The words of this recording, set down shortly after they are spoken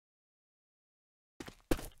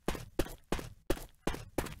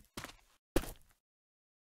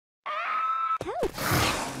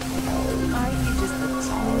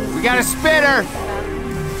We got a spitter! I'm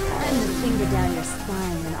the finger down your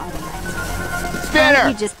spine and all the rest. Spitter! Are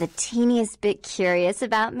you just the teeniest bit curious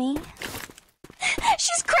about me?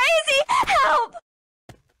 She's crazy! Help!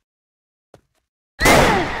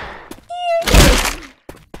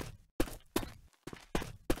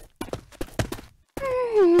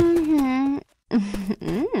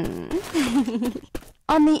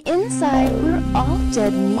 On the inside, we're all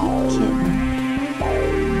dead meat, kitten.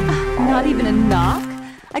 Not even a knock?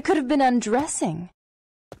 I could have been undressing.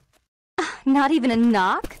 Not even a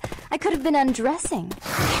knock? I could have been undressing.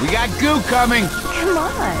 We got goo coming! Come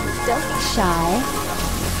on, don't be shy.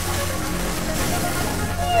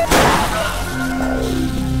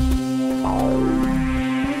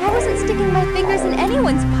 I wasn't sticking my fingers in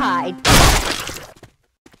anyone's pie.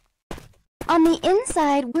 On the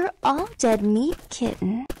inside, we're all dead meat,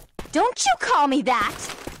 kitten. Don't you call me that!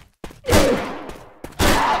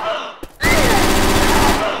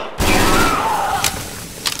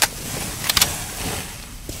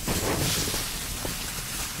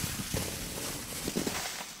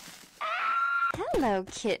 Hello,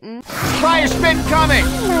 kitten. Fire spin coming!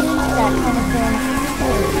 I'm not into that kind of thing.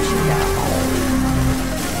 Where did you go?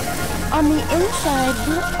 On the inside,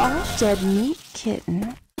 we're all dead meat,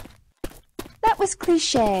 kitten. That was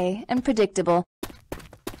cliché and predictable.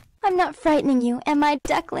 I'm not frightening you, am I,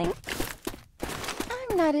 duckling?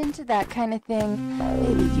 I'm not into that kind of thing.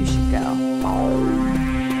 Maybe you should go.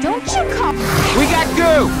 Don't you call... We got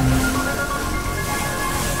goo!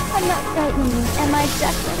 I'm not frightening you, am I,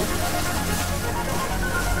 duckling?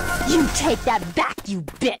 You take that back, you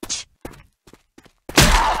bitch!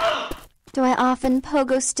 Do I often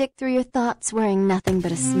pogo stick through your thoughts wearing nothing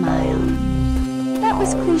but a smile? That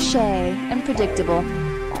was cliché and predictable.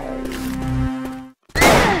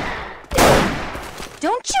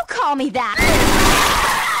 Don't you call me that!